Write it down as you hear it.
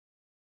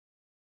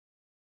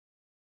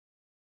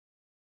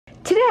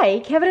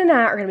Today, Kevin and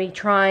I are going to be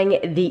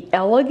trying the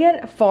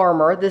Elegant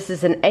Farmer. This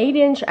is an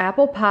 8-inch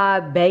apple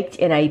pie baked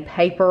in a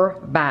paper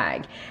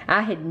bag.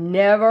 I had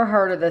never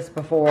heard of this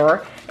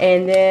before.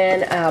 And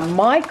then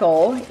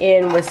Michael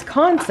in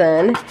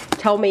Wisconsin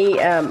told me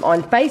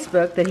on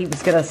Facebook that he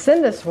was going to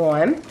send us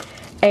one.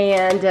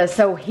 And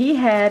so he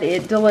had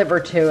it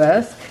delivered to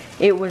us.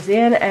 It was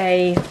in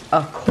a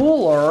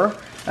cooler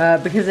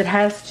because it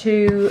has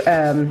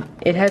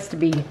to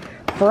be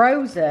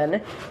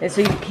frozen, and so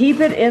you keep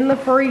it in the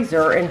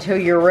freezer until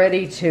you're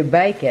ready to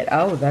bake it.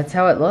 Oh, that's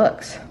how it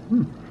looks.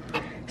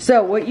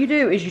 So what you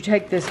do is you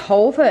take this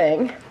whole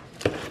thing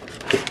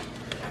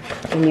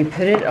and you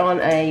put it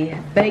on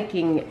a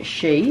baking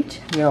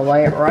sheet. I'm gonna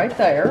lay it right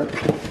there.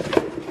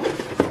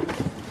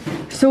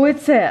 So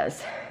it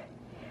says,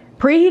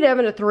 preheat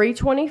oven to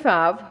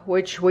 325,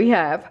 which we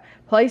have.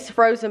 Place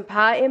frozen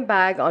pie in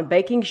bag on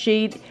baking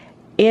sheet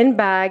in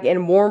bag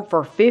and warm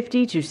for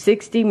 50 to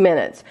 60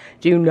 minutes.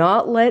 Do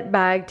not let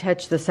bag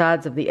touch the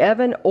sides of the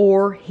oven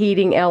or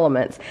heating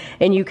elements.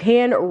 And you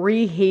can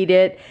reheat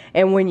it,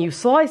 and when you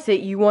slice it,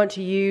 you want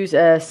to use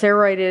a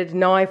serrated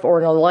knife or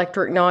an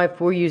electric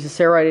knife. We'll use a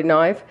serrated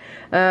knife.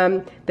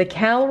 The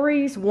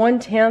calories,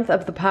 1/10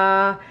 of the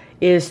pie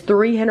is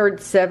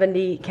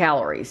 370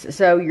 calories.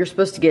 So you're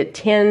supposed to get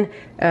 10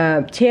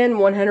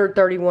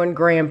 131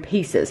 gram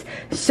pieces.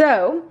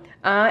 So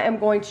I am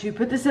going to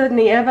put this in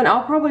the oven.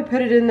 I'll probably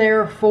put it in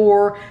there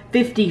for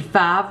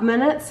 55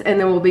 minutes and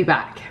then we'll be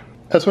back.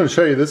 I just want to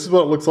show you, this is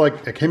what it looks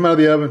like. It came out of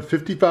the oven,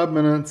 55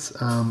 minutes.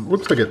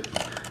 Looks like it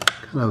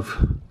kind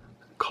of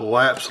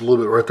collapsed a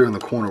little bit right there in the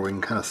corner. We can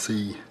kind of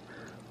see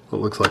what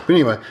it looks like. But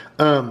anyway,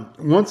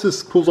 once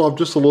this cools off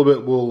just a little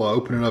bit, we'll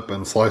open it up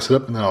and slice it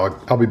up, and then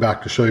I'll be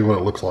back to show you what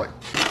it looks like.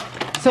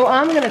 So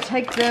I'm going to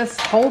take this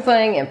whole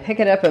thing and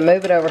pick it up and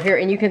move it over here.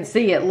 And you can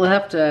see it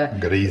left a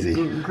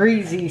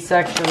greasy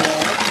section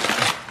there.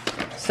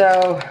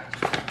 So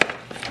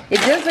it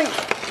doesn't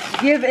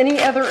give any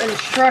other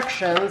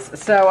instructions.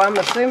 So I'm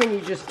assuming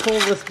you just pull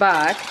this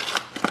back.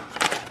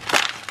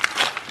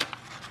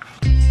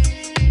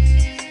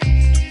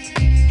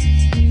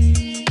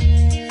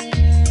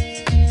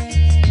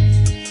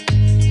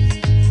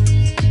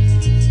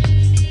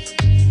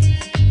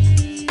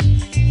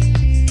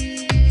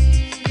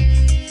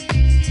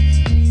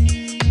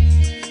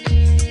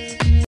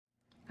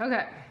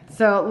 Okay,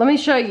 so let me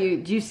show you.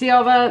 Do you see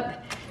all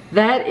that?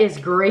 That is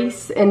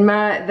grease and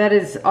that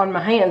is on my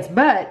hands,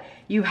 but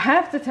you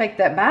have to take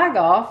that bag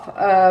off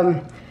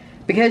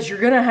because you're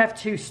gonna have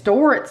to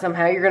store it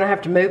somehow. You're gonna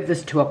have to move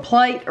this to a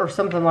plate or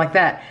something like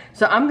that.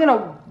 So I'm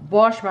gonna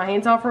wash my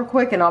hands off real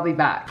quick and I'll be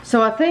back.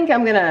 So I think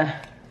I'm gonna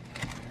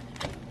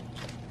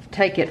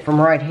take it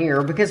from right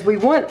here because we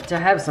want to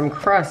have some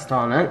crust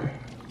on it.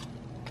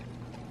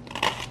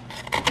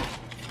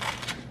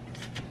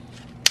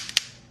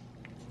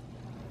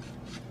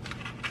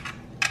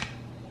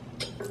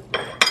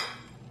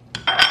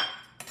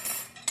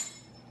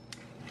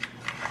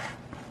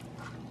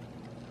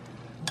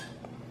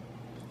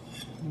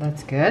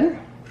 That's good.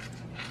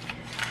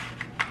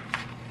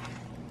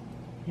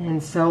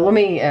 And so let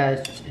me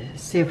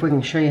see if we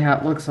can show you how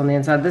it looks on the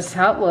inside. This is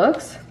how it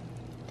looks.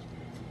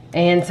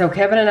 And so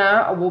Kevin and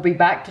I will be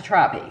back to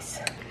try a piece.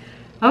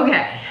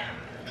 Okay.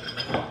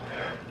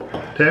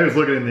 Tammy's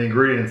looking at the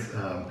ingredients.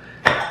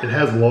 It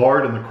has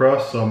lard in the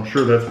crust, so I'm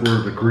sure that's where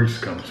the grease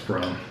comes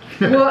from.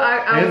 Well,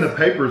 and the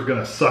paper is going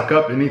to suck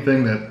up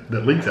anything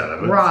that leaks out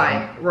of it.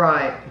 Right, so.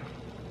 Right.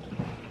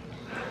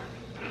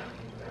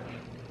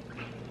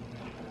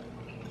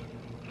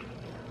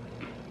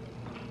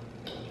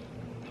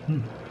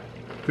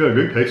 It's got a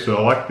good taste. So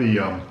I like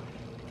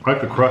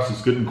the crust.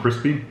 It's good and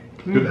crispy.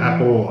 Good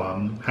apple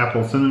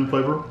cinnamon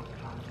flavor.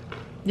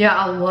 Yeah,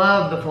 I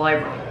love the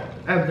flavor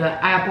of the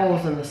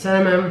apples and the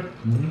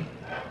cinnamon.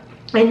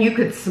 And you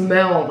could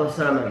smell the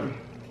cinnamon.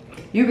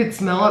 You could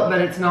smell it, but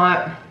it's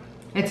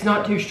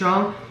not too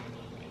strong.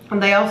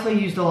 And they also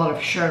used a lot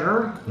of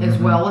sugar as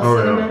well as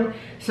cinnamon. Yeah.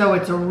 So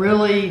it's a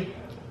really,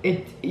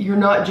 you're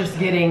not just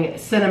getting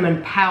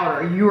cinnamon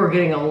powder. You are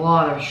getting a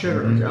lot of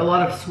sugar, a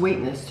lot of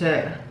sweetness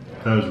too.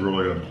 That is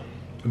really good.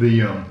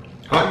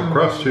 I like the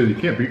crust too. You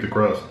can't beat the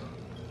crust.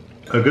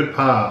 A good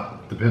pie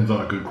depends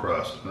on a good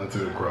crust. That's a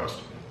good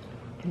crust.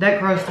 That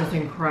crust is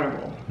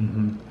incredible.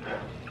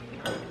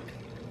 I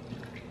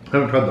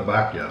haven't tried the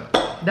back yet.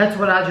 That's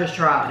what I just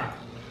tried.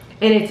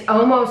 And it's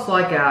almost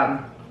like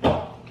I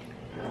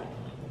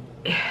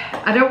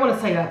don't want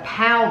to say a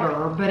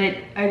powder, but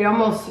it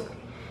almost,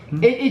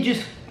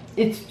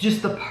 it's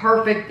just the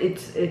perfect,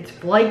 it's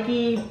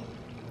flaky.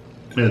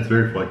 Yeah, it's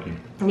very flaky.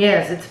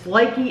 Yes, it's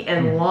flaky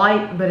and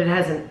light, but it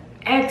has an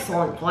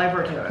excellent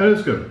flavor to it. That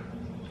is good.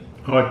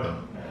 I like that.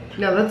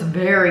 No, that's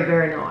very,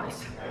 very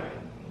nice.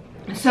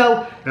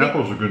 So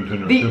apples are good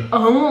too. The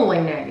only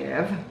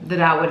negative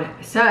that I would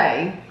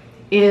say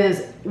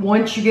is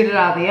once you get it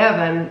out of the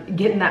oven,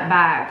 getting that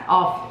bag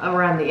off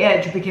around the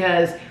edge,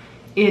 because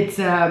it's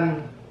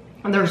gonna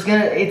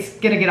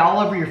get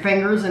all over your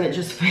fingers, and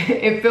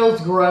it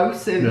feels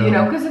gross, you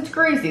know, because it's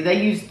greasy.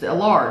 They used a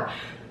lard.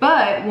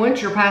 But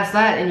once you're past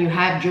that and you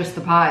have just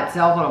the pie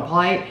itself on a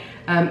plate,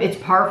 it's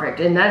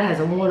perfect, and that has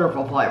a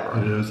wonderful flavor.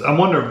 It is. I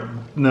wonder,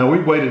 now we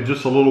waited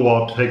just a little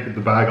while to take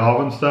the bag off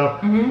and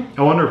stuff.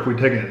 I wonder if we'd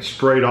taken it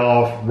straight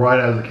off right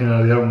as it came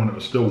out of the oven when it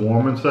was still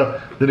warm and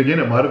stuff. Then again,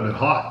 it might have been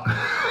hot.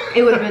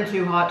 It would have been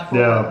too hot to fool.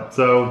 Yeah,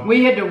 so.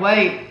 We had to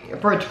wait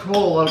for it to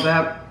cool a little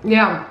bit.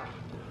 Yeah.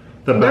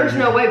 There's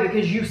no way,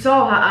 because you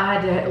saw how I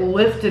had to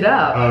lift it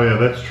up. Oh yeah,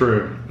 that's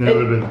true. It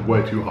would have been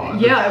way too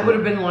hot. Yeah, it would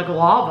have been like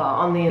lava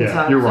on the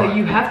inside. Yeah, you're right. So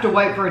you have to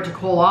wait for it to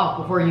cool off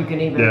before you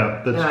can even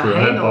Yeah, that's true.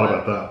 I hadn't thought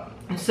about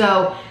that.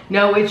 So,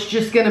 no, it's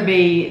just going to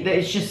be,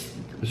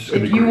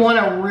 if you want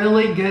a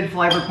really good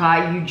flavored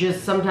pie,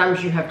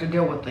 sometimes you have to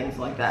deal with things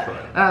like that.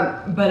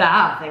 Right. But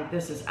I think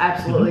this is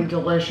absolutely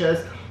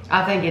delicious.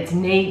 I think it's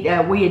neat.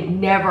 We had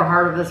never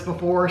heard of this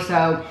before,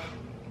 so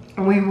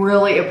we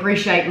really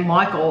appreciate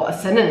Michael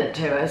sending it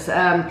to us,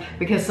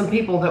 because some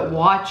people that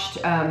watched,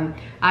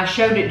 I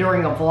showed it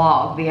during a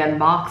vlog, the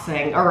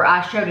unboxing, or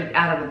I showed it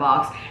out of the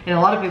box, and a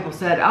lot of people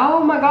said,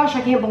 oh my gosh,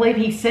 I can't believe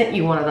he sent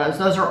you one of those.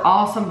 Those are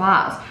awesome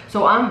pies.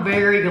 So I'm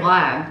very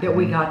glad that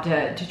we got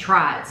to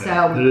try it.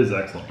 So it is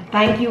excellent.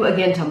 Thank you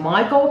again to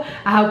Michael.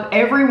 I hope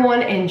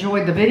everyone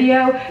enjoyed the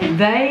video.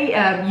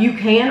 You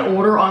can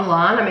order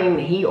online. I mean,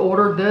 he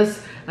ordered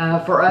this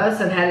for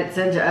us and had it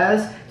sent to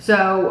us.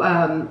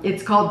 So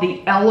it's called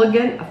the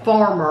Elegant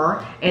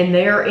Farmer, and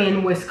they're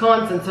in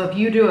Wisconsin. So if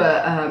you do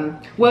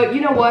well,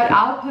 you know what?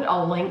 I'll put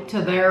a link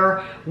to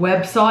their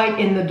website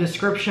in the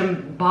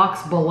description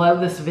box below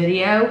this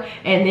video,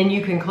 and then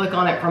you can click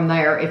on it from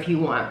there if you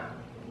want.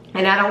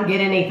 And I don't get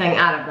anything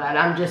out of that.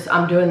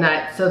 I'm doing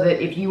that so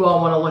that if you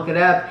all want to look it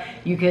up,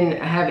 you can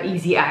have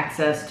easy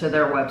access to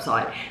their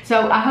website.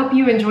 So I hope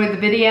you enjoyed the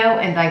video,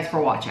 and thanks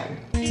for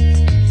watching.